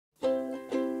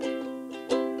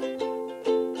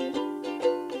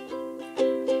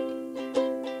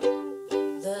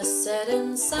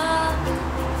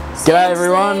G'day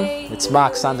everyone, it's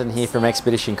Mark Sundon here from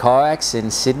Expedition Kayaks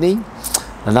in Sydney.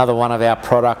 Another one of our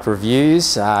product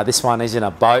reviews. This one is in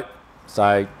a boat,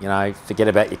 so you know, forget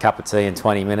about your cup of tea in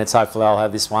 20 minutes. Hopefully I'll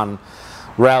have this one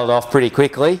rattled off pretty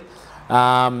quickly.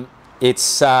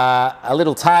 It's a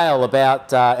little tale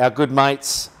about our good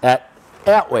mates at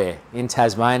Outware in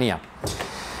Tasmania.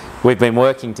 We've been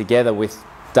working together with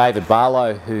David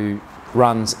Barlow, who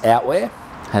runs Outware,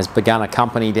 has begun a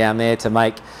company down there to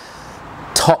make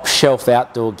top shelf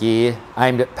outdoor gear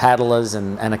aimed at paddlers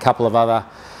and a couple of other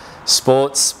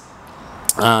sports.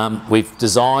 We've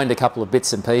designed a couple of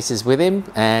bits and pieces with him,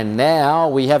 and now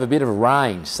we have a bit of a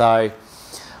range. So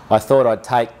I thought I'd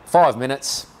take 5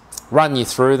 minutes, run you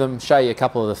through them, show you a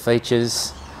couple of the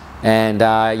features, and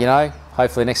you know,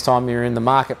 hopefully next time you're in the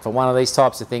market for one of these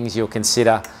types of things, you'll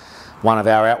consider one of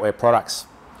our Outwear products.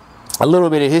 A little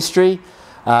bit of history.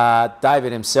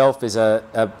 David himself is a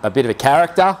bit of a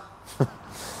character.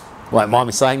 Won't mind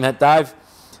me saying that, Dave.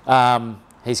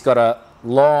 He's got a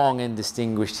long and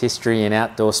distinguished history in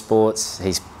outdoor sports.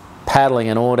 He's paddling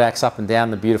an Audax up and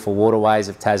down the beautiful waterways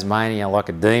of Tasmania like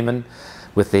a demon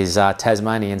with his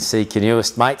Tasmanian sea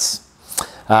canoeist mates.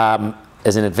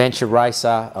 As an adventure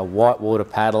racer, a whitewater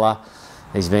paddler,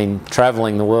 he's been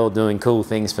travelling the world doing cool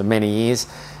things for many years.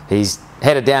 He's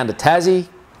headed down to Tassie,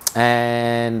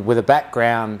 and with a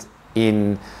background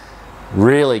in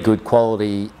really good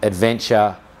quality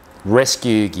adventure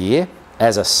rescue gear,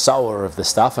 as a sewer of the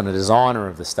stuff and a designer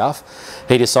of the stuff,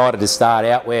 he decided to start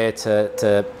Outwear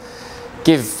to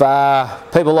give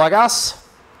people like us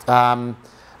an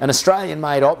Australian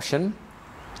made option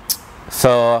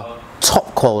for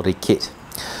top quality kit.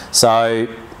 So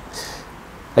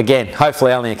again,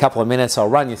 hopefully only a couple of minutes, I'll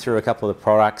run you through a couple of the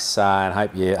products and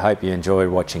hope you enjoy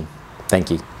watching.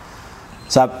 Thank you.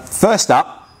 So first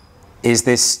up is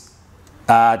this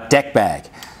deck bag.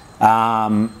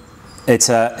 It's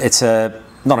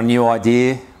not a new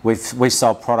idea. We've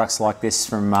sold products like this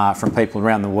from people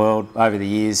around the world over the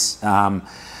years.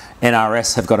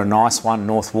 NRS have got a nice one.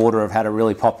 Northwater have had a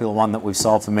really popular one that we've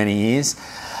sold for many years.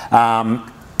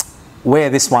 Where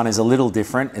this one is a little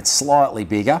different, it's slightly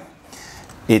bigger.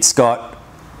 It's got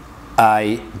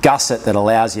a gusset that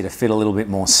allows you to fit a little bit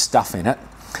more stuff in it.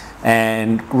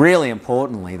 And really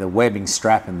importantly, the webbing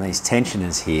strap and these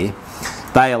tensioners here,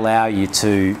 they allow you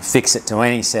to fix it to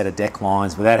any set of deck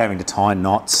lines without having to tie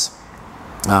knots.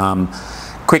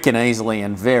 Quick and easily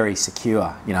and very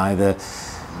secure. You know,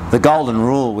 the golden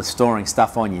rule with storing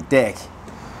stuff on your deck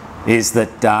is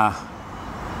that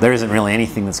there isn't really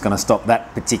anything that's going to stop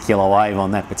that particular wave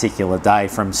on that particular day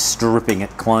from stripping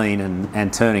it clean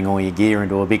and turning all your gear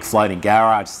into a big floating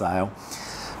garage sale.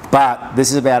 But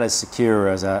this is about as secure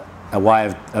as a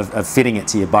way of fitting it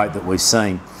to your boat that we've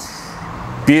seen.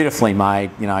 Beautifully made,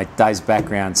 you know, Dave's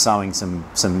background sewing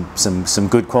some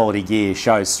good quality gear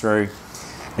shows through.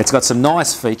 It's got some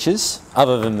nice features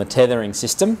other than the tethering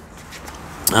system.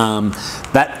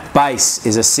 That base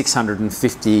is a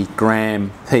 650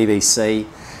 gram PVC,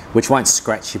 which won't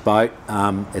scratch your boat.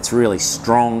 It's really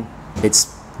strong,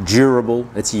 it's durable,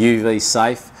 it's UV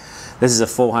safe. This is a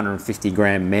 450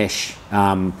 gram mesh,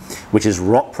 which is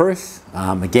rot proof,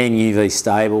 again UV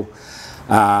stable.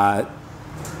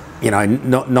 You know,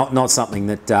 not something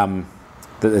that's going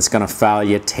to fail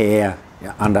you, tear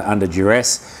under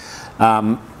duress.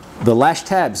 The lash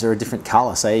tabs are a different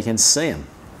colour, so you can see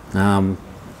them.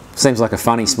 Seems like a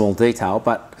funny small detail,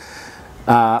 but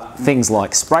things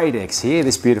like spray decks here,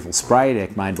 this beautiful spray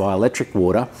deck made by Electric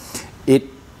Water, it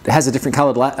has a different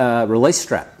coloured release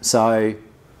strap, so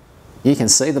you can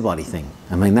see the bloody thing.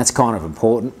 I mean, that's kind of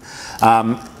important.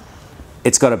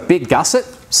 It's got a big gusset,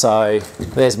 so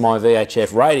there's my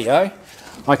VHF radio.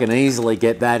 I can easily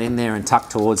get that in there and tuck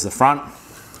towards the front.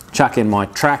 Chuck in my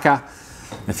tracker.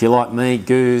 If you're like me,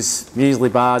 goos,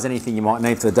 muesli bars, anything you might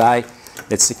need for the day.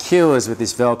 It secures with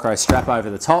this Velcro strap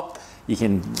over the top. You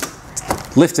can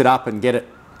lift it up and get it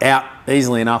out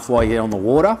easily enough while you're on the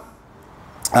water.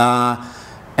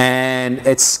 And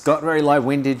it's got very low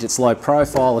windage, it's low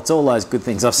profile, it's all those good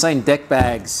things. I've seen deck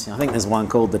bags, I think there's one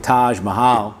called the Taj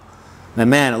Mahal. Now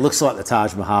man, it looks like the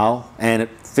Taj Mahal and it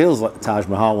feels like the Taj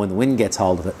Mahal when the wind gets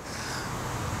hold of it.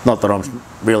 Not that I'm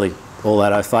really all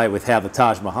that au fait with how the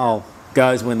Taj Mahal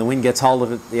goes when the wind gets hold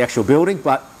of it, the actual building,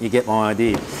 but you get my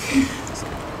idea.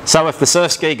 So if the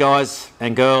surf ski guys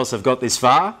and girls have got this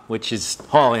far, which is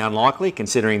highly unlikely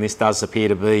considering this does appear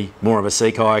to be more of a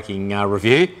sea kayaking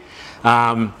review,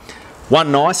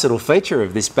 one nice little feature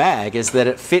of this bag is that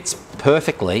it fits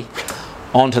perfectly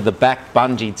onto the back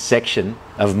bungeed section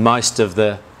of most of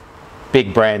the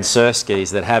big brand surf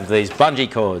skis that have these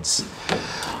bungee cords.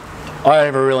 I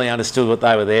never really understood what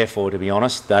they were there for, to be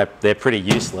honest. They're pretty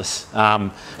useless.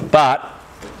 But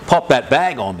pop that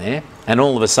bag on there and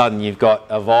all of a sudden you've got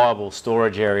a viable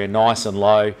storage area, nice and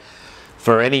low,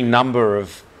 for any number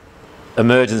of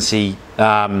emergency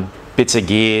bits of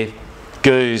gear,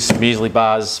 goos, muesli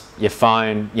bars, your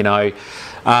phone, you know,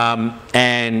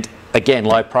 and again,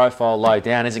 low profile, low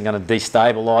down, isn't going to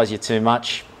destabilise you too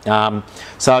much.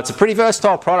 So it's a pretty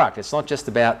versatile product. It's not just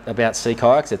about sea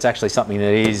kayaks, it's actually something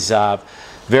that is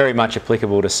very much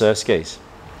applicable to surf skis.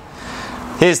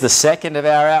 Here's the second of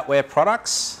our Outware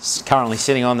products. It's currently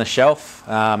sitting on the shelf.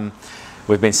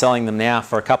 We've been selling them now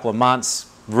for a couple of months.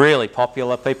 Really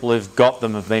popular. People who've got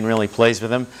them have been really pleased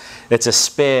with them. It's a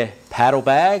spare paddle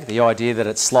bag. The idea that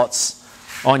it slots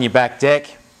on your back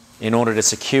deck in order to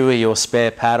secure your spare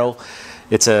paddle.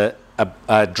 It's a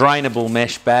drainable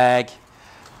mesh bag,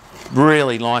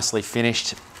 really nicely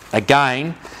finished.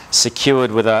 Again,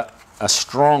 secured with a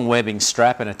strong webbing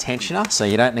strap and a tensioner, so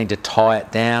you don't need to tie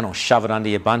it down or shove it under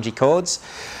your bungee cords.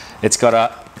 It's got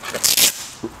a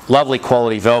lovely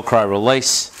quality Velcro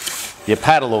release. Your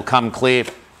paddle will come clear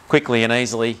quickly and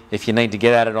easily if you need to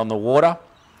get at it on the water.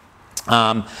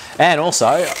 And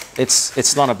also,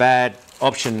 it's not a bad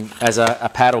option as a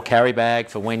paddle carry bag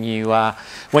for when you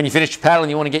finish your paddle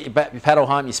and you want to get your paddle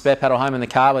home, your spare paddle home in the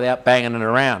car without banging it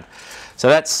around. So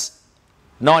that's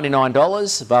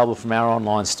 $99, available from our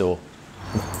online store.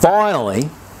 Finally,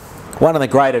 one of the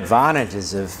great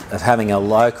advantages of having a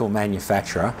local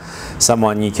manufacturer,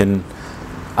 someone you can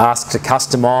ask to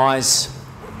customise,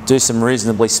 do some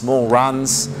reasonably small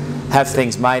runs, have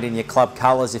things made in your club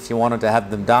colours if you wanted to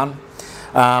have them done.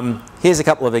 Here's a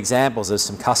couple of examples of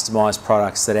some customised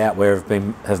products that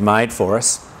Outware have made for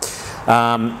us.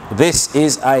 This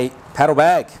is a paddle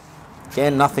bag.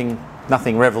 Again, nothing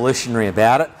revolutionary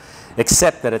about it,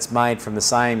 except that it's made from the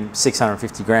same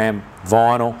 650 gram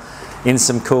vinyl in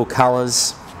some cool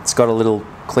colours. It's got a little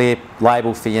clear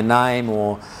label for your name,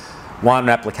 or one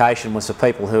application was for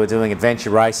people who are doing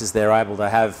adventure races. They're able to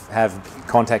have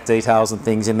contact details and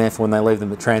things in there for when they leave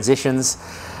them at transitions.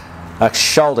 A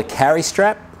shoulder carry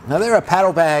strap. Now there are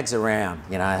paddle bags around,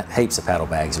 you know, heaps of paddle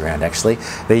bags around actually.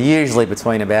 They're usually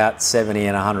between about 70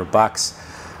 and 100 bucks.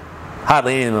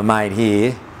 Hardly any of them are made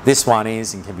here. This one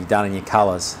is and can be done in your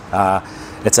colours.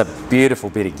 It's a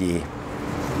beautiful bit of gear.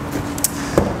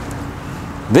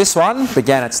 This one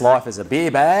began its life as a beer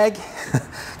bag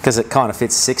because it kind of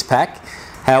fits a six-pack.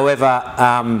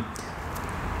 However,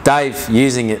 Dave,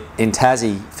 using it in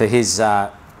Tassie for his 2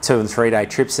 and 3 day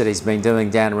trips that he's been doing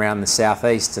down around the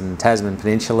southeast and Tasman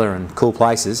Peninsula and cool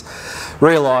places,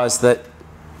 realised that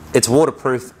it's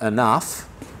waterproof enough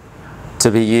to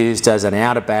be used as an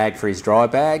outer bag for his dry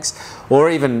bags,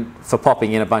 or even for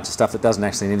popping in a bunch of stuff that doesn't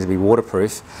actually need to be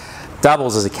waterproof.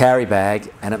 Doubles as a carry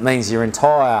bag, and it means your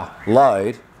entire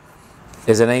load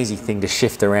is an easy thing to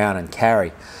shift around and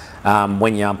carry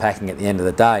when you're unpacking at the end of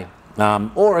the day.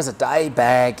 Or as a day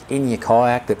bag in your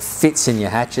kayak that fits in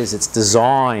your hatches. It's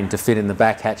designed to fit in the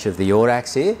back hatch of the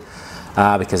Audax here,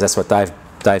 because that's what Dave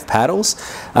paddles.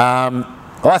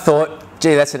 I thought,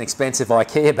 gee, that's an expensive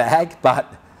IKEA bag,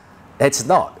 but it's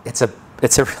not. It's a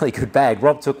really good bag.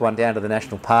 Rob took one down to the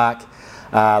national park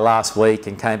last week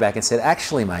and came back and said,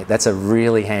 actually mate, that's a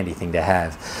really handy thing to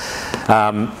have.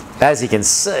 As you can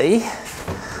see,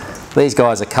 these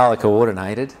guys are colour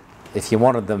coordinated. If you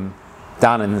wanted them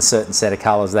done in a certain set of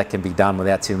colours, that can be done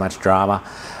without too much drama.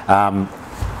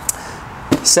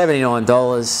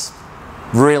 $79,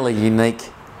 really unique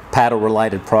paddle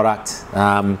related product,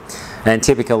 and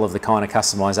typical of the kind of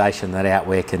customisation that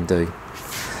Outware can do.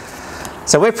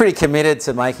 So we're pretty committed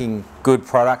to making good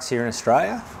products here in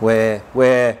Australia. We're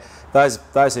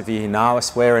those of you who know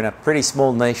us, we're in a pretty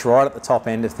small niche right at the top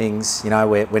end of things. You know,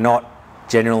 we're not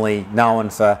generally known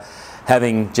for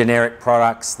having generic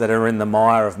products that are in the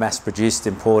mire of mass-produced,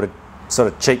 imported,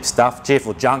 sort of cheap stuff,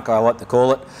 cheerful junk I like to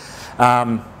call it.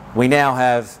 We now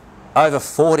have over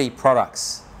 40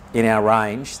 products in our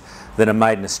range that are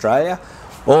made in Australia,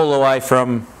 all the way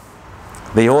from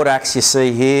the Audax you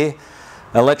see here,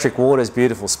 Electric Water's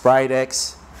beautiful spray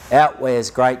decks, Outware's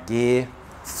great gear,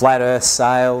 Flat Earth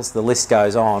sails, the list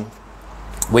goes on.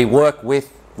 We work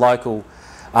with local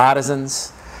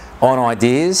artisans on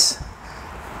ideas.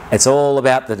 It's all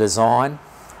about the design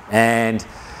and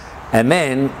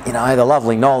then, you know, the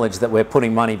lovely knowledge that we're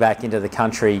putting money back into the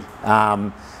country,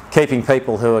 keeping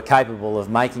people who are capable of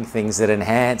making things that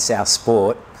enhance our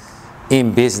sport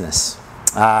in business.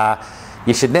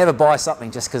 You should never buy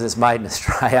something just because it's made in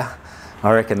Australia.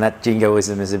 I reckon that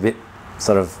jingoism is a bit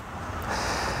sort of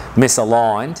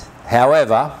misaligned.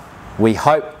 However, we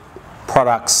hope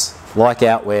products like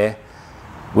Outware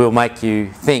will make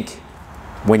you think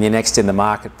when you're next in the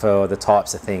market for the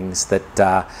types of things that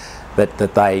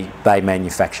they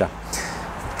manufacture.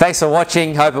 Thanks for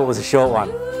watching. Hope it was a short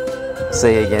one.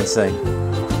 See you again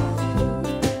soon.